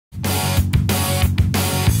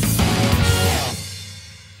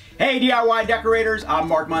Hey DIY decorators, I'm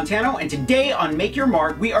Mark Montano, and today on Make Your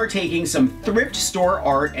Mark, we are taking some thrift store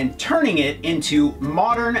art and turning it into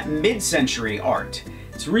modern mid-century art.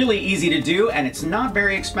 It's really easy to do, and it's not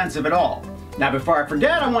very expensive at all. Now before I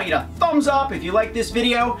forget, I want you to thumbs up if you like this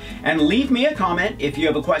video, and leave me a comment if you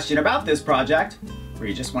have a question about this project, or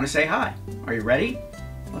you just want to say hi. Are you ready?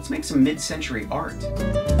 Let's make some mid-century art.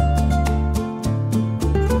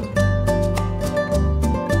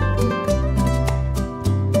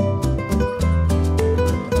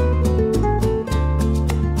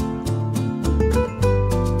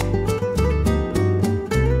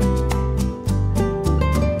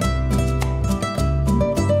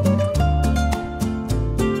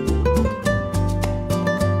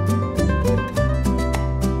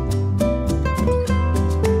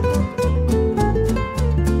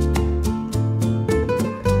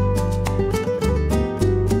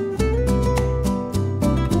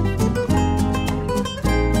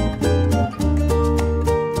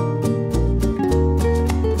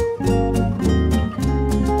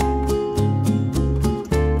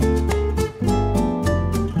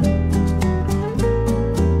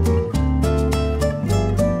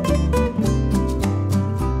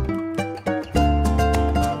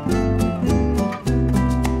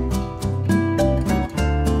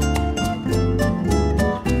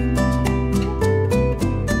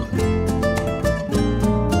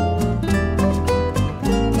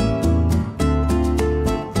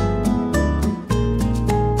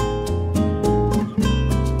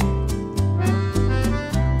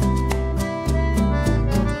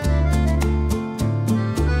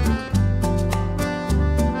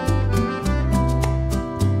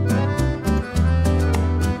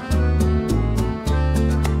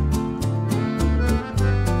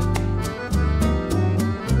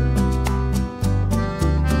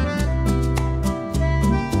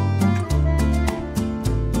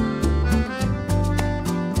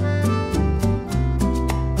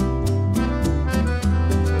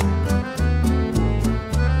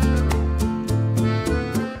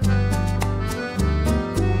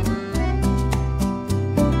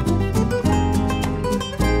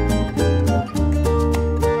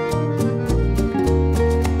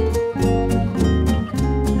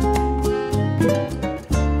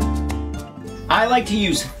 I like to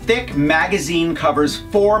use thick magazine covers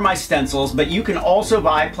for my stencils, but you can also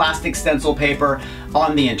buy plastic stencil paper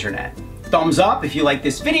on the internet. Thumbs up if you like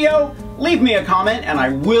this video, leave me a comment and I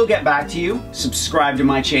will get back to you. Subscribe to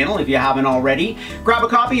my channel if you haven't already. Grab a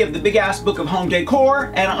copy of the Big Ass Book of Home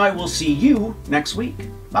Decor and I will see you next week.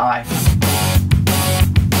 Bye.